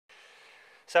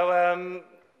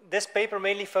This paper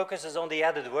mainly focuses on the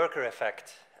added worker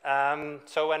effect.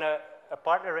 So when a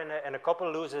partner in a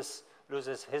couple loses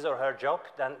his or her job,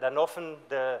 then often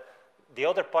the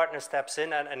other partner steps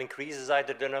in and increases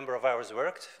either the number of hours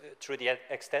worked through the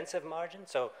extensive margin,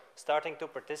 so starting to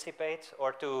participate,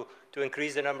 or to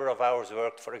increase the number of hours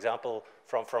worked, for example,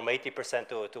 from 80%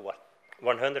 to what,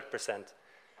 100%.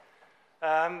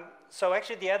 So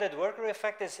actually the added worker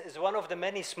effect is one of the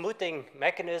many smoothing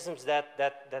mechanisms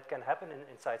that can happen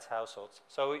inside households.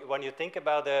 So when you think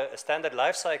about a standard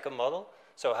life cycle model,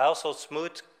 so households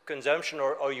smooth consumption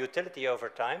or utility over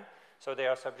time, so they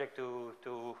are subject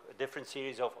to a different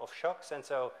series of shocks, and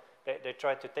so they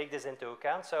try to take this into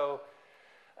account. So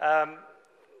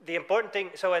the important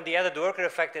thing, and the added worker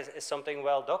effect is something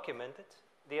well documented.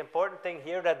 The important thing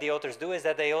here that the authors do is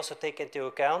that they also take into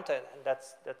account, and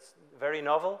that's very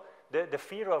novel, the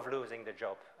fear of losing the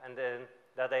job, and then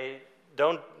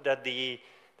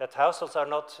that households are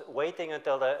not waiting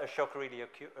until a shock really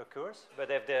occurs, but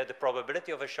if the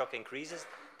probability of a shock increases,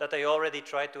 that they already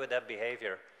try to adapt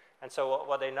behavior. And so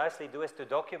what they nicely do is to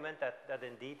document that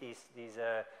indeed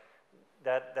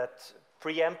that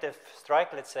preemptive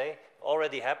strike, let's say,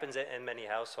 already happens in many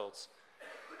households.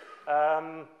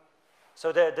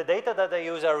 So the data that they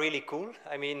use are really cool.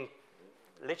 I mean,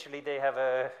 literally they have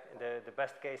in the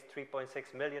best case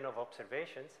 3.6 million of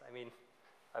observations. I mean,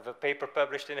 I have a paper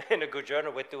published in a good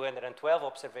journal with 212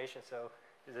 observations, so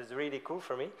this is really cool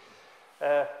for me.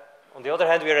 On the other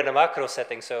hand, we are in a macro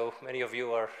setting, so many of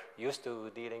you are used to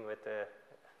dealing with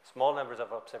small numbers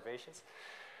of observations.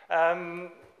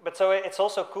 But so it's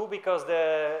also cool because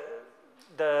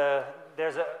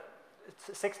there's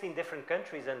 16 different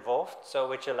countries involved, so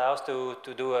which allows to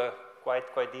do a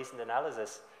quite decent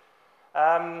analysis.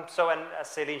 So, and as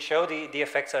Céline showed, the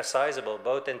effects are sizable,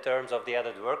 both in terms of the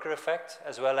added worker effect,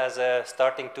 as well as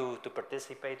starting to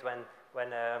participate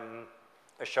when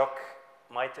a shock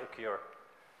might occur.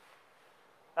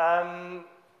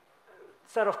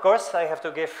 So of course I have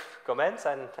to give comments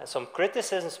and some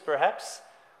criticisms perhaps.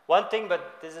 One thing,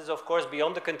 but this is of course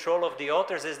beyond the control of the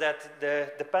authors, is that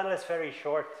the panel is very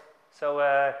short. So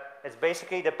it's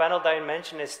basically the panel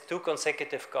dimension is 2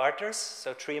 consecutive quarters,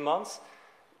 so 3 months.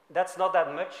 That's not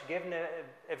that much given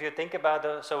if you think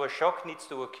about so a shock needs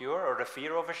to occur, or the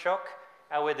fear of a shock,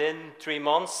 and within 3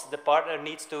 months the partner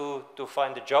needs to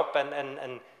find a job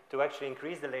and to actually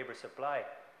increase the labor supply.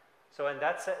 So and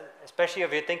that's, especially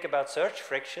if you think about search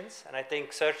frictions, and I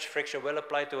think search friction will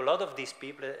apply to a lot of these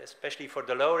people, especially for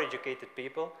the lower educated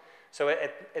people. So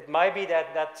it might be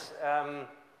that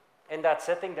in that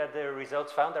setting that the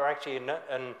results found are actually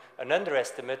an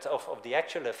underestimate of the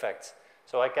actual effects.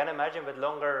 So I can imagine with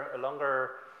a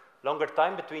longer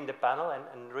time between the panel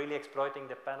and really exploiting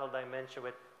the panel dimension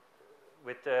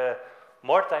with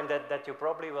more time that you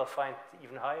probably will find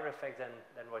even higher effects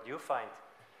than what you find.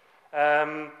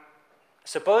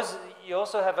 Suppose you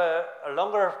also have a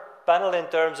longer panel in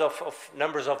terms of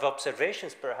numbers of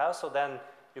observations per household, then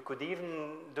you could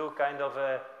even do kind of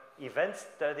an event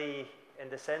study in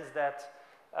the sense that,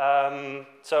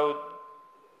 so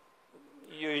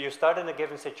you start in a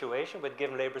given situation with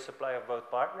given labor supply of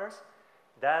both partners,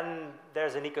 then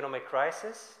there's an economic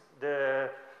crisis.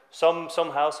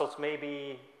 Some households may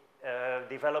be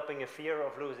developing a fear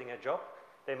of losing a job.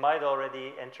 They might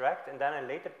already interact, and then in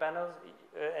later panels,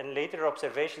 and later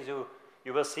observations,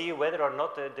 you will see whether or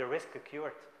not the risk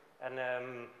occurred, and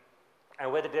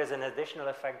whether there's an additional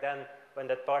effect then when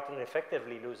that partner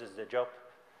effectively loses the job.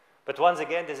 But once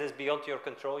again, this is beyond your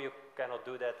control. You cannot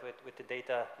do that with the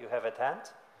data you have at hand.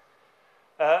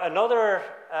 Another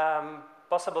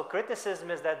possible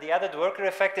criticism is that the added worker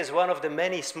effect is one of the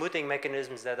many smoothing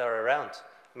mechanisms that are around.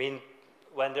 I mean,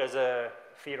 when there's a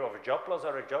fear of a job loss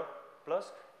or a job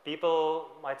loss, people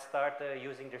might start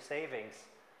using their savings.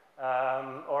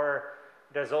 Or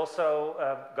there's also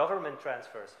government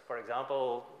transfers, for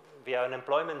example, via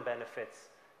unemployment benefits.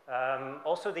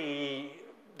 Also the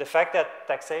fact that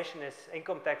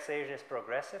income taxation is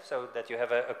progressive, so that you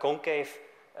have a concave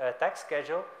tax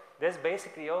schedule, this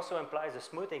basically also implies a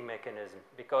smoothing mechanism,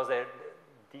 because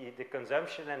the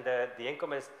consumption and the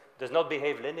income does not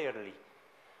behave linearly.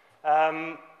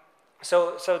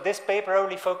 So this paper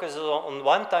only focuses on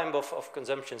one type of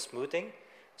consumption smoothing.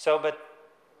 So, but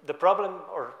the problem,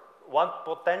 or one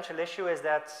potential issue, is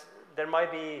that there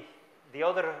might be the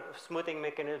other smoothing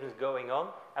mechanisms going on,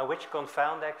 and which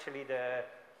confound actually the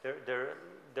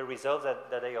results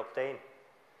that they obtain.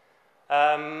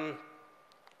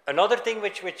 Another thing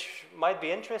which might be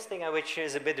interesting and which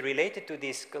is a bit related to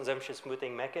these consumption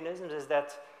smoothing mechanisms is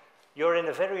that you're in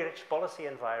a very rich policy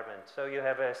environment. So you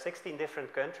have 16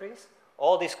 different countries,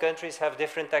 all these countries have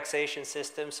different taxation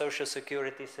systems, social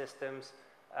security systems.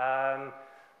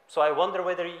 So I wonder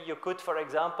whether you could, for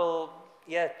example,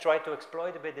 try to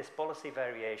exploit a bit this policy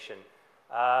variation.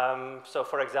 So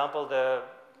for example,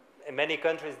 in many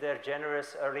countries, there are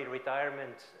generous early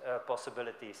retirement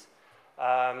possibilities.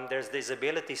 There's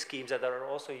disability schemes that are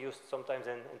also used sometimes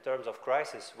in terms of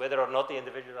crisis, whether or not the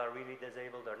individuals are really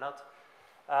disabled or not.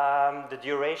 The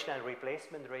duration and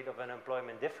replacement rate of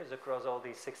unemployment differs across all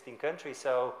these 16 countries.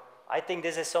 So I think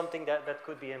this is something that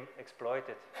could be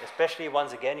exploited, especially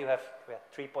once again you have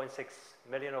 3.6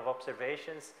 million of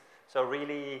observations. So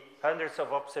really hundreds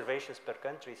of observations per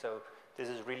country. So this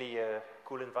is really a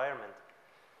cool environment.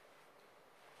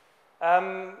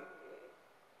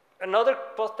 Another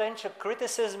potential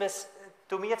criticism is,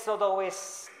 to me, it's not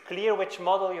always clear which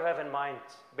model you have in mind.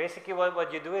 Basically,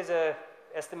 what you do is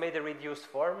estimate a reduced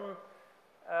form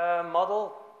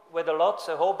model with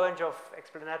a whole bunch of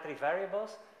explanatory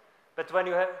variables. But when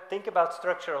you think about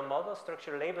structural models,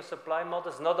 structural labor supply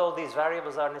models, not all these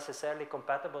variables are necessarily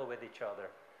compatible with each other.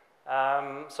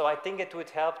 So I think it would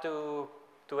help to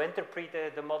interpret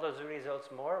the model's results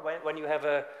more when you have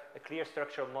a clear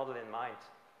structural model in mind.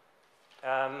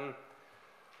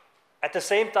 At the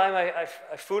same time, I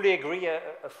fully agree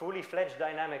a fully fledged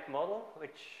dynamic model,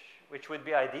 which would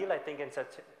be ideal, I think, in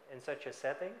such a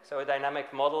setting. So a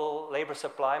dynamic model, labor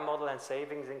supply model, and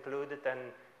savings included,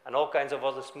 and all kinds of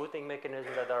other smoothing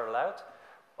mechanisms that are allowed.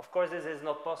 Of course, this is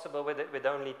not possible with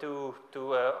only two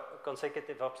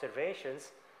consecutive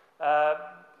observations.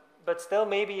 But still,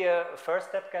 maybe a first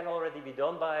step can already be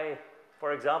done by,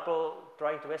 for example,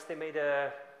 trying to estimate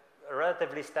a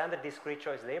relatively standard discrete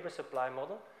choice labor supply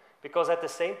model, because at the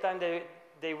same time,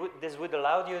 this would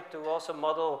allow you to also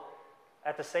model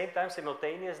at the same time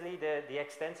simultaneously the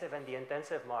extensive and the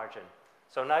intensive margin.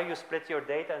 So now you split your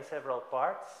data in several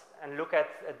parts and look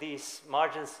at these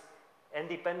margins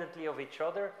independently of each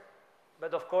other,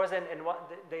 but of course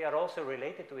they are also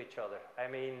related to each other. I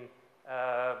mean,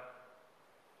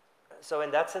 so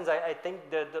in that sense, I think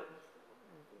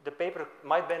the paper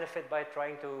might benefit by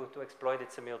trying to exploit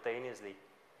it simultaneously.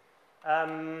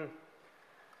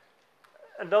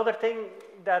 Another thing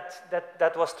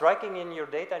that was striking in your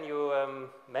data, and you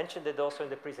mentioned it also in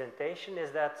the presentation,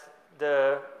 is that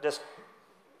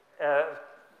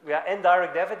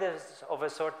indirect evidence of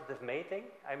assortative mating.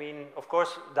 I mean, of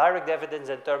course, direct evidence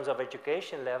in terms of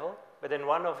education level, but in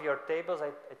one of your tables,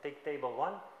 I take table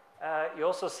 1, you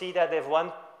also see that if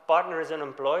one partner is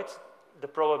unemployed, the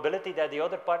probability that the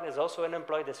other partner is also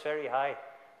unemployed is very high,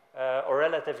 or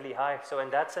relatively high. So in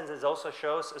that sense, it also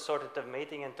shows assortative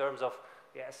mating in terms of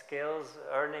skills,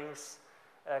 earnings,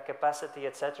 capacity,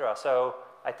 etc. So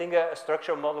I think a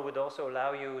structural model would also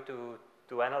allow you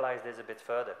to analyze this a bit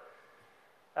further.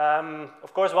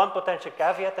 Of course, one potential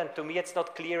caveat, and to me it's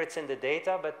not clear it's in the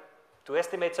data, but to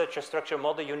estimate such a structural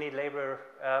model, you need labor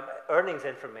earnings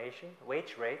information,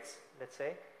 wage rates, let's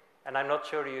say. And I'm not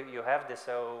sure you have this,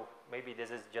 so maybe this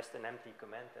is just an empty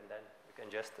comment, and then you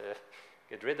can just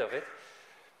get rid of it.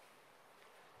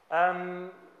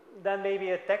 Then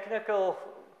maybe a technical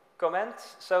comment.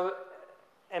 So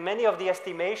in many of the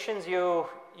estimations, you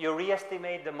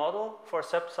re-estimate the model for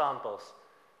subsamples.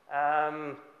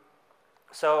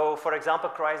 So for example,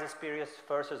 crisis periods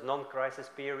versus non-crisis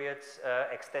periods,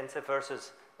 extensive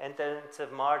versus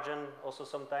intensive margin, also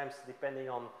sometimes depending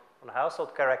on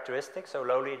household characteristics, so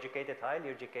lowly educated, highly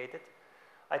educated.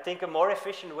 I think a more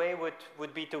efficient way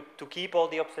would be to keep all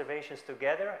the observations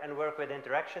together and work with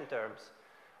interaction terms.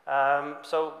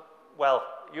 Well,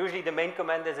 usually the main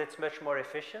comment is it's much more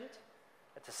efficient.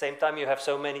 At the same time, you have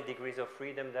so many degrees of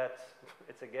freedom that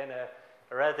it's again a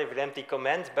relatively empty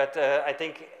comment, but I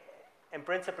think in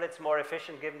principle it's more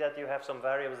efficient given that you have some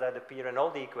variables that appear in all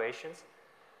the equations.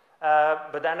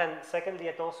 But then, secondly,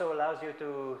 it also allows you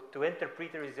to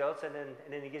interpret the results in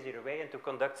an easier way and to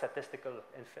conduct statistical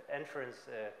inference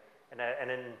in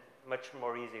a much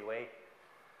more easy way.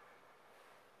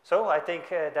 So I think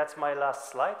that's my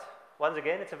last slide. Once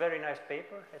again, it's a very nice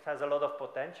paper. It has a lot of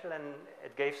potential, and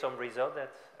it gave some result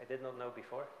that I did not know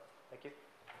before. Thank you.